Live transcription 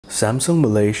Samsung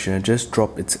Malaysia just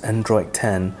dropped its Android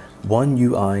 10 One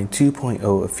UI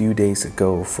 2.0 a few days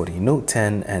ago for the Note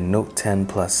 10 and Note 10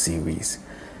 Plus series.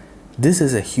 This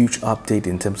is a huge update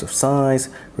in terms of size,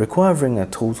 requiring a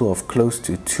total of close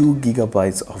to 2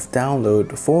 GB of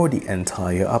download for the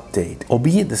entire update.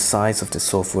 Albeit the size of the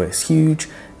software is huge,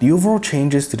 the overall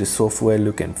changes to the software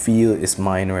look and feel is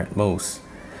minor at most.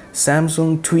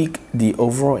 Samsung tweaked the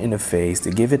overall interface to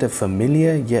give it a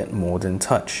familiar yet modern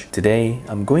touch. Today,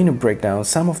 I'm going to break down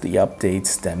some of the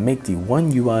updates that make the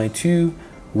One UI 2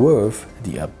 worth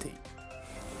the update.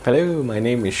 Hello, my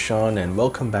name is Sean and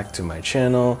welcome back to my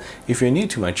channel. If you're new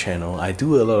to my channel, I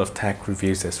do a lot of tech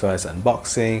reviews as well as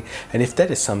unboxing, and if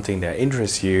that is something that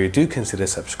interests you, do consider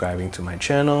subscribing to my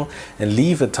channel and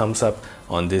leave a thumbs up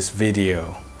on this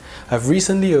video. I've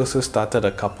recently also started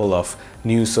a couple of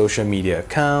new social media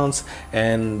accounts,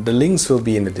 and the links will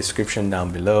be in the description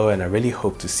down below, and I really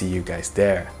hope to see you guys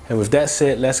there. And with that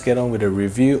said, let's get on with a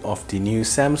review of the new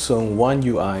Samsung One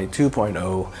UI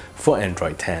 2.0 for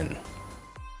Android 10.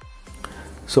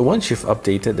 So once you've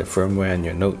updated the firmware on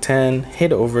your Note 10,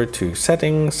 head over to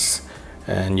Settings,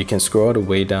 and you can scroll all the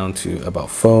way down to About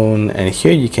Phone, and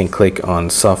here you can click on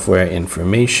Software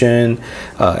Information,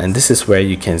 and this is where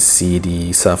you can see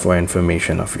the software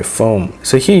information of your phone.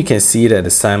 So here you can see that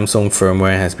the Samsung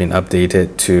firmware has been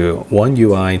updated to One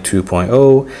UI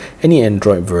 2.0, and the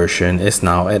Android version is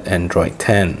now at Android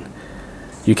 10.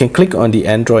 You can click on the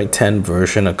Android 10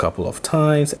 version a couple of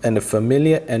times and the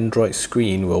familiar Android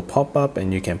screen will pop up,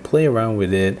 and you can play around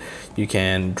with it. You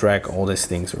can drag all these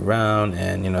things around,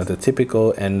 and the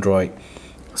typical Android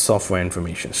software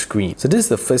information screen. So this is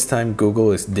the first time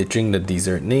Google is ditching the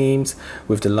dessert names,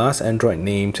 with the last Android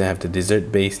name to have the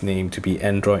dessert base name to be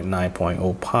Android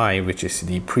 9.0 Pie, which is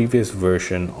the previous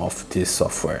version of this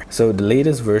software. So the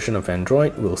latest version of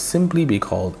Android will simply be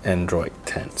called Android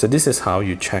 10. So this is how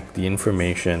you check the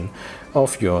information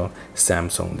of your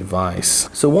Samsung device.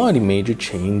 So one of the major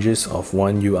changes of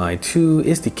One UI 2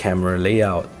 is the camera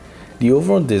layout. The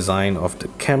overall design of the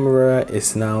camera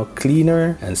is now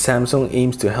cleaner, and Samsung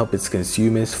aims to help its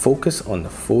consumers focus on the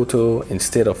photo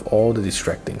instead of all the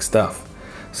distracting stuff.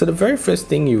 So the very first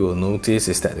thing you will notice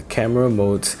is that the camera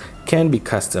modes can be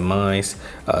customized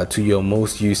to your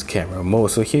most used camera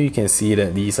mode. So here you can see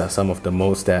that these are some of the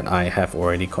modes that I have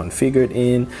already configured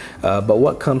in, but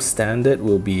what comes standard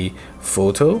will be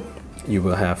photo. You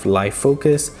will have live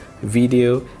focus,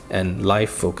 video, and live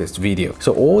focused video.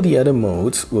 So all the other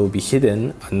modes will be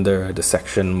hidden under the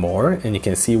section More, and you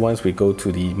can see once we go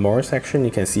to the More section,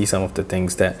 you can see some of the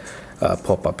things that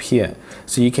pop up here.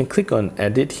 So you can click on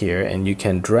Edit here, and you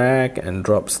can drag and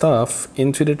drop stuff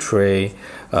into the tray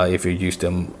if you use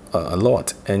them a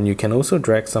lot, and you can also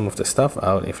drag some of the stuff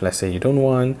out. If let's say you don't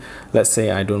want, let's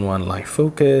say I don't want live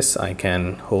focus, I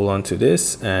can hold on to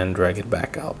this and drag it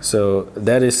back out. So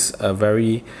that is a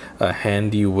very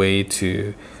handy way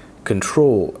to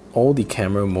control all the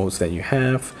camera modes that you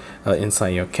have inside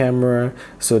your camera,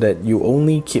 so that you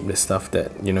only keep the stuff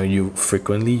that you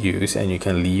frequently use, and you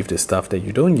can leave the stuff that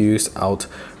you don't use out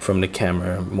from the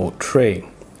camera mode tray.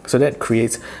 So that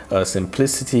creates a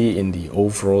simplicity in the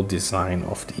overall design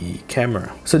of the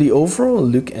camera. So the overall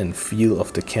look and feel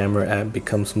of the camera app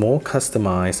becomes more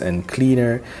customized and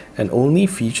cleaner, and only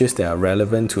features that are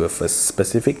relevant to a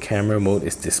specific camera mode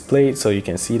is displayed. So you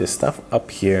can see the stuff up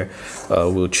here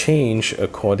will change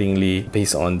accordingly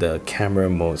based on the camera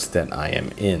modes that I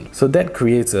am in. So that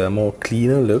creates a more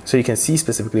cleaner look. So you can see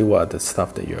specifically what are the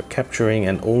stuff that you're capturing,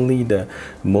 and only the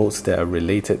modes that are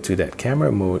related to that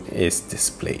camera mode is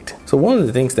displayed. So one of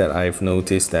the things that I've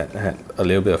noticed that had a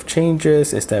little bit of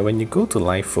changes is that when you go to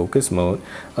live focus mode,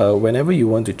 whenever you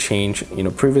want to change,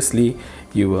 previously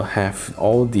you will have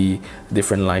all the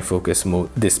different live focus mode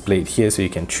displayed here, so you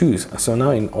can choose. So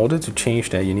now in order to change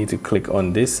that, you need to click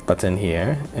on this button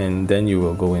here, and then you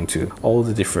will go into all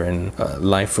the different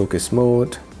live focus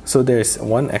mode. So there's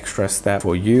one extra step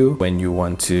for you when you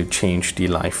want to change the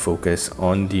live focus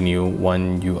on the new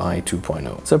One UI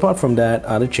 2.0. So apart from that,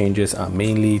 other changes are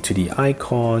mainly to the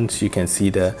icons. You can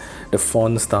see the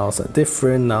font styles are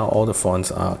different. Now all the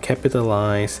fonts are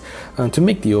capitalized to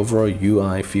make the overall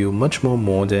UI feel much more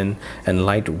modern and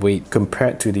lightweight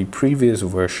compared to the previous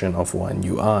version of One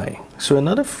UI. So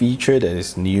another feature that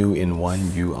is new in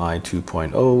One UI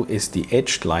 2.0 is the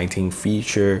edge lighting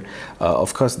feature.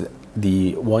 Of course,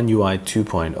 the One UI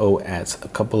 2.0 adds a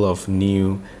couple of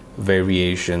new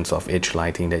variations of edge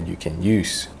lighting that you can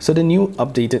use. So the new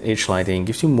updated edge lighting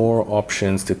gives you more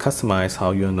options to customize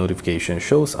how your notification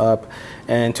shows up,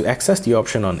 and to access the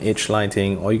option on edge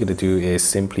lighting, all you gotta do is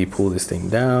simply pull this thing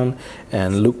down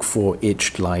and look for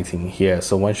edge lighting here.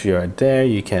 So once you're there,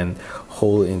 you can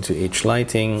hold into H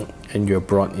lighting and you're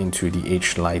brought into the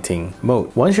H lighting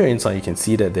mode. Once you're inside, you can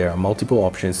see that there are multiple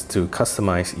options to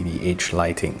customize the H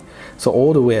lighting. So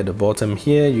all the way at the bottom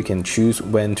here, you can choose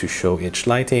when to show H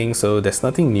lighting. So there's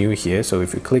nothing new here. So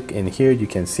if you click in here, you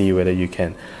can see whether you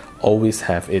can always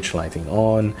have H lighting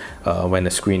on when the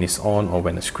screen is on or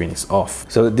when the screen is off.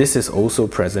 So this is also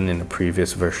present in the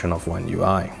previous version of One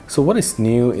UI. So what is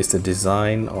new is the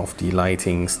design of the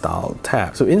lighting style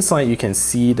tab. So inside you can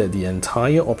see that the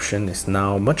entire option is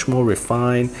now much more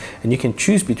refined, and you can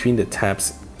choose between the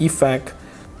tabs Effect,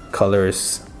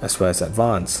 Colors, as well as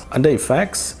Advanced. Under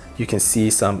Effects, you can see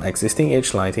some existing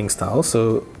H lighting styles.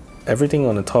 So everything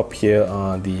on the top here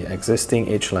are the existing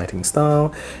H lighting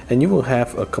style, and you will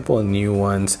have a couple of new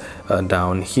ones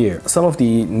down here. Some of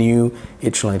the new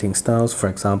H lighting styles, for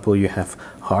example, you have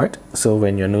heart. So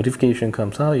when your notification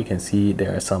comes out, you can see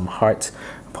there are some hearts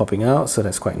popping out, so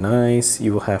that's quite nice.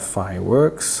 You will have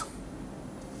fireworks,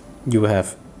 you will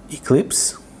have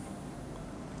eclipse,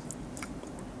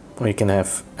 or you can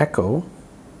have echo.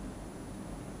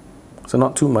 So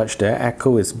not too much there.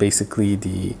 Echo is basically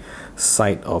the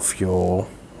side of your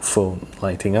phone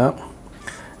lighting up.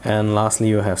 And lastly,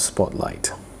 you have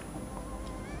spotlight.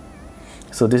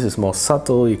 So this is more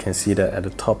subtle. You can see that at the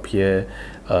top here,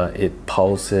 it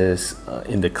pulses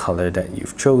in the color that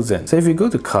you've chosen. So if you go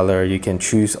to color, you can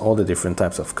choose all the different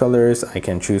types of colors. I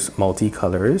can choose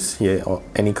multi-colors here, or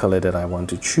any color that I want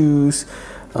to choose.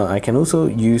 I can also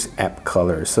use app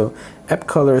color. So app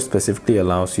color specifically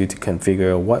allows you to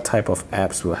configure what type of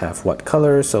apps will have what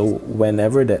color. So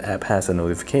whenever the app has a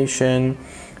notification,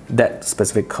 that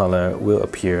specific color will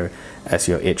appear as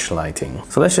your H lighting.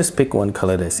 So let's just pick one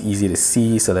color that's easy to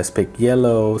see. So let's pick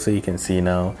yellow. So you can see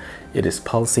now it is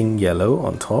pulsing yellow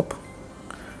on top.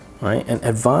 Right? And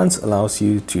advanced allows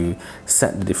you to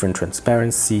set the different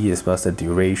transparency as well as the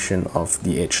duration of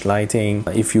the H lighting.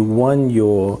 If you want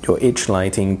your H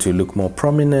lighting to look more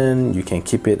prominent, you can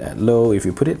keep it at low. If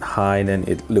you put it high, then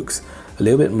it looks a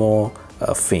little bit more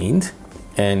faint.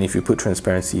 And if you put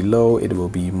transparency low, it will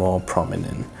be more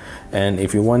prominent. And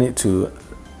if you want it to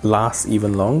last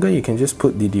even longer, you can just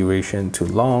put the duration to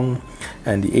long,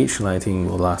 and the H lighting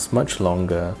will last much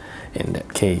longer in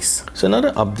that case. So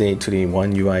another update to the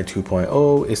One UI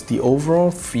 2.0 is the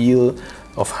overall feel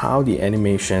of how the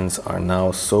animations are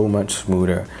now so much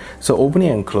smoother. So opening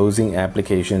and closing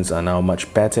applications are now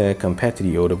much better compared to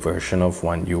the older version of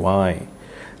One UI.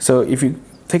 So if you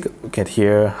take a look at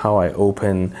here, how I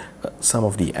open some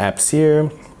of the apps here,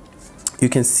 you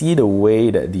can see the way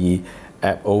that the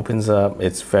app opens up.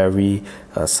 It's very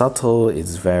subtle,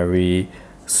 it's very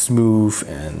smooth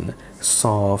and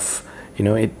soft. You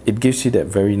know, it gives you that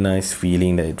very nice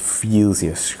feeling that it feels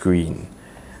your screen.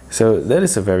 So that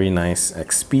is a very nice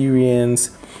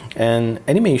experience. And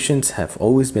animations have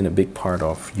always been a big part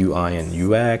of UI and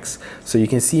UX. So you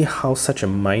can see how such a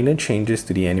minor changes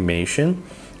to the animation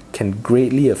can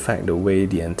greatly affect the way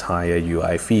the entire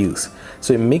UI feels.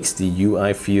 So it makes the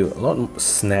UI feel a lot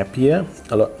snappier,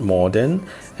 a lot modern,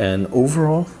 and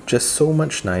overall just so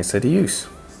much nicer to use.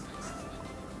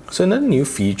 So another new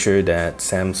feature that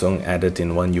Samsung added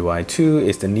in One UI 2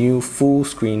 is the new full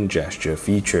screen gesture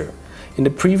feature. In the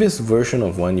previous version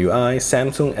of One UI,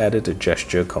 Samsung added a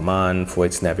gesture command for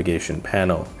its navigation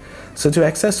panel. So to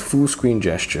access full screen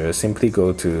gesture, simply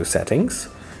go to Settings,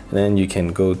 and then you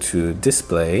can go to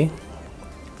Display,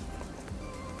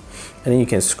 and then you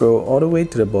can scroll all the way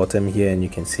to the bottom here and you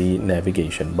can see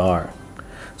Navigation Bar.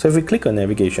 So if we click on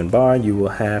Navigation Bar, you will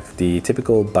have the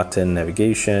typical button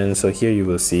navigation. So here you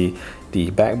will see the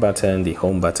back button, the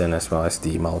home button, as well as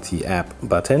the multi-app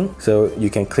button. So you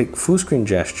can click full screen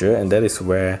gesture, and that is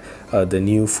where the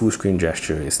new full screen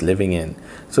gesture is living in.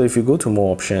 So if you go to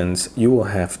more options, you will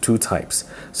have two types.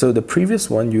 So the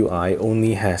previous One UI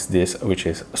only has this, which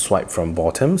is swipe from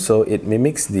bottom. So it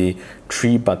mimics the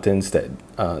three buttons that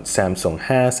Samsung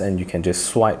has, and you can just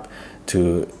swipe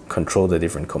to control the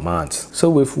different commands. So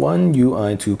with One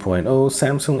UI 2.0,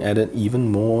 Samsung added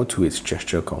even more to its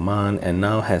gesture command and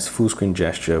now has full screen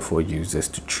gesture for users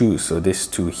to choose. So this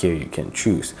two here you can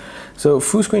choose. So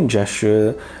full screen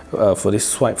gesture for this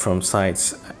swipe from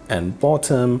sides and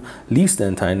bottom leaves the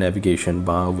entire navigation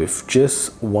bar with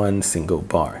just one single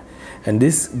bar. And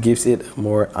this gives it a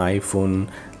more iPhone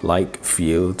like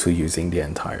feel to using the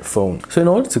entire phone. So in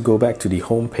order to go back to the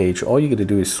home page, all you got to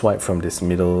do is swipe from this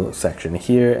middle section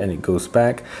here and it goes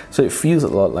back. So it feels a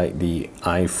lot like the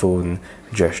iPhone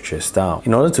gesture style.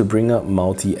 In order to bring up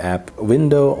multi-app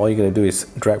window, all you got to do is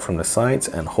drag from the sides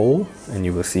and hold, and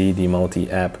you will see the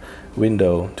multi-app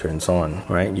window turns on,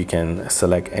 right? You can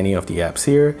select any of the apps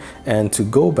here, and to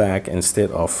go back, instead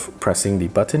of pressing the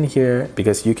button here,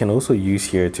 because you can also use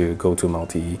here to go to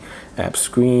multi-app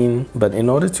screen, but in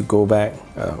order to go back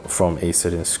from a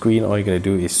certain screen, all you're going to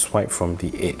do is swipe from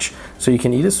the edge. So you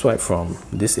can either swipe from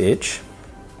this edge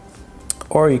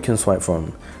or you can swipe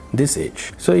from this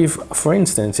edge. So if, for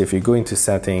instance, if you go into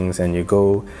settings and you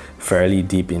go fairly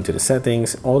deep into the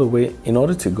settings, all the way, in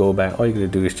order to go back, all you're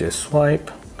going to do is just swipe,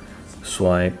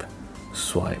 swipe,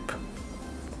 swipe.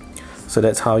 So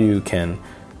that's how you can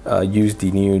use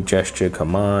the new gesture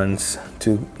commands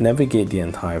to navigate the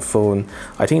entire phone.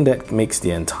 I think that makes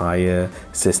the entire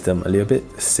system a little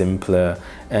bit simpler,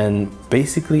 and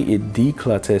basically it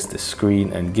declutters the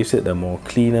screen and gives it a more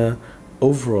cleaner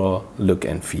overall look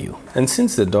and feel. And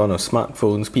since the dawn of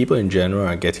smartphones, people in general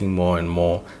are getting more and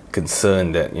more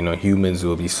concerned that, you know, humans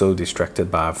will be so distracted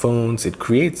by our phones. It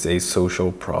creates a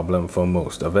social problem for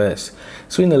most of us.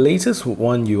 So in the latest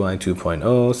One UI 2.0,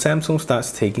 Samsung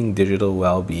starts taking digital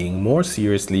well-being more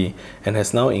seriously and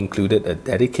has now included a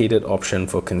dedicated option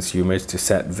for consumers to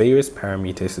set various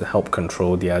parameters to help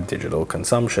control their digital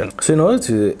consumption. So in order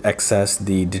to access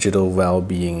the digital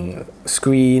well-being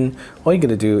screen, all you're going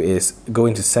to do is go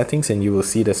into settings, and you will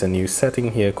see there's a new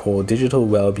setting here called digital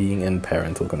well-being and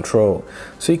parental control.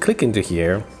 So you click into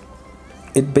here.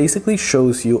 It basically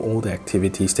shows you all the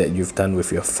activities that you've done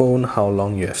with your phone, how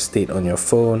long you have stayed on your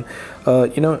phone.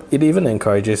 You know, it even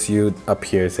encourages you up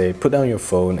here, say, put down your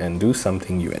phone and do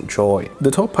something you enjoy.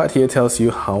 The top part here tells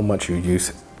you how much you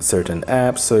use certain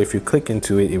apps. So if you click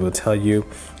into it, it will tell you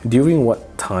during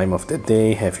what time of the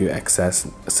day have you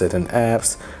accessed certain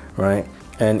apps, right?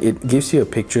 And it gives you a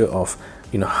picture of,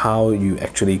 you know, how you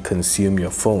actually consume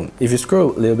your phone. If you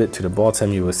scroll a little bit to the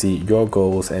bottom, you will see your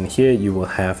goals, and here you will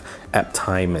have app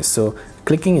timers. So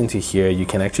clicking into here, you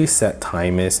can actually set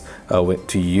timers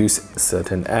to use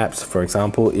certain apps. For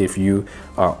example, if you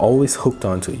are always hooked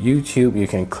onto YouTube, you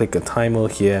can click a timer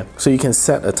here. So you can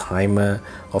set a timer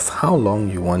of how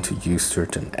long you want to use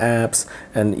certain apps,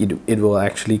 and it will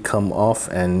actually come off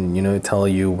and, you know, tell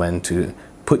you when to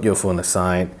put your phone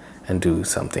aside and do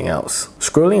something else.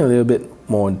 Scrolling a little bit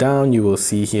more down, you will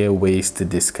see here ways to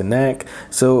disconnect.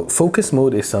 So focus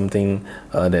mode is something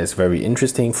that's very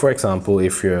interesting. For example,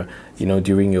 if you're, you know,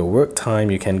 during your work time,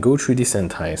 you can go through this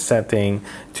entire setting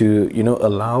to, you know,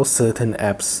 allow certain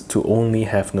apps to only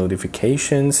have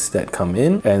notifications that come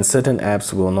in, and certain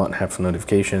apps will not have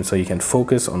notifications, so you can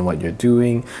focus on what you're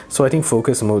doing. So I think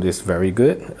focus mode is very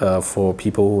good for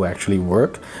people who actually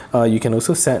work. You can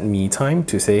also set me time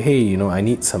to say, hey, you know, I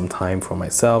need some time for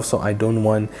myself, so I don't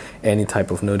want any type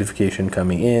of notification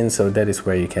coming in. So that is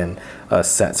where you can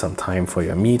set some time for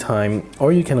your me time,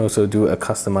 or you can also do a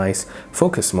customized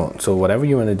focus mode. So whatever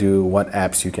you want to do, what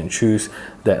apps you can choose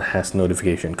that has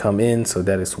notification come in. So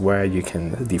that is where you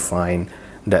can define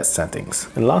that settings.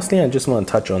 And lastly, I just want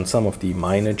to touch on some of the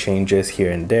minor changes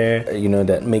here and there, you know,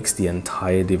 that makes the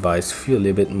entire device feel a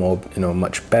little bit more, you know,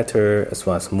 much better as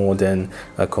well as modern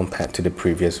compared to the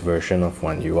previous version of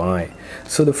One UI.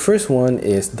 So the first one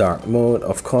is dark mode.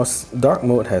 Of course, dark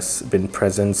mode has been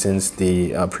present since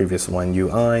the previous One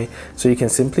UI. So you can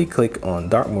simply click on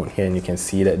dark mode here, and you can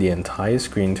see that the entire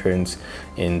screen turns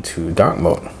into dark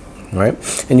mode, right?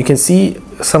 And you can see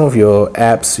some of your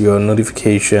apps, your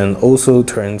notification also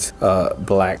turns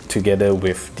black together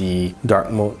with the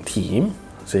dark mode theme.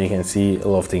 So you can see a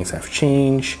lot of things have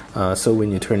changed. So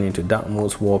when you turn into dark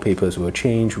modes, wallpapers will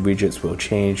change, widgets will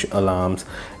change, alarms,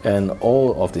 and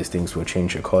all of these things will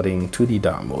change according to the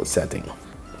dark mode setting.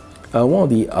 One of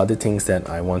the other things that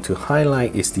I want to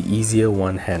highlight is the easier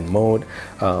one-hand mode.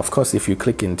 Of course, if you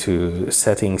click into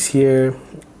settings here,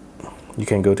 you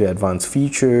can go to advanced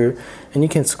feature, and you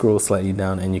can scroll slightly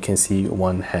down and you can see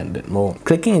one-handed mode.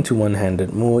 Clicking into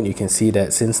one-handed mode, you can see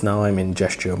that since now I'm in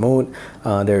gesture mode,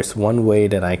 there's one way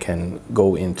that I can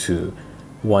go into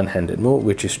one-handed mode,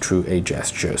 which is through a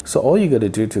gesture. So all you got to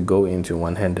do to go into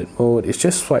one-handed mode is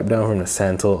just swipe down from the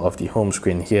center of the home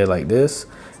screen here like this,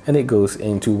 and it goes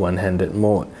into one-handed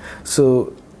mode.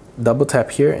 So double tap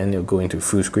here and you'll go into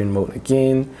full screen mode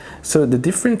again. So the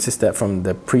difference is that from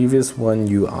the previous One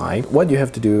UI, what you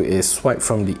have to do is swipe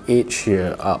from the edge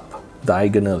here up,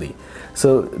 diagonally.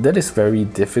 So that is very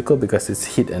difficult because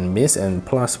it's hit and miss, and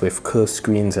plus with curved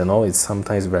screens and all, it's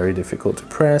sometimes very difficult to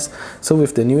press. So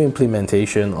with the new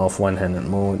implementation of one-handed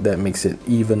mode, that makes it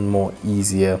even more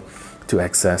easier to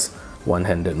access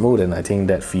one-handed mode, and I think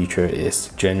that feature is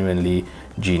genuinely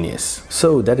genius.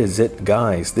 So that is it,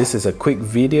 guys. This is a quick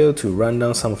video to run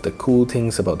down some of the cool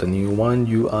things about the new One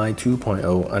UI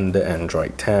 2.0 under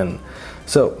Android 10.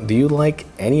 So do you like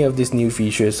any of these new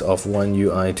features of One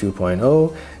UI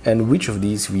 2.0, and which of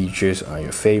these features are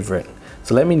your favorite?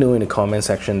 So let me know in the comment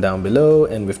section down below,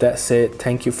 and with that said,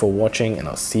 thank you for watching and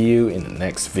I'll see you in the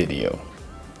next video.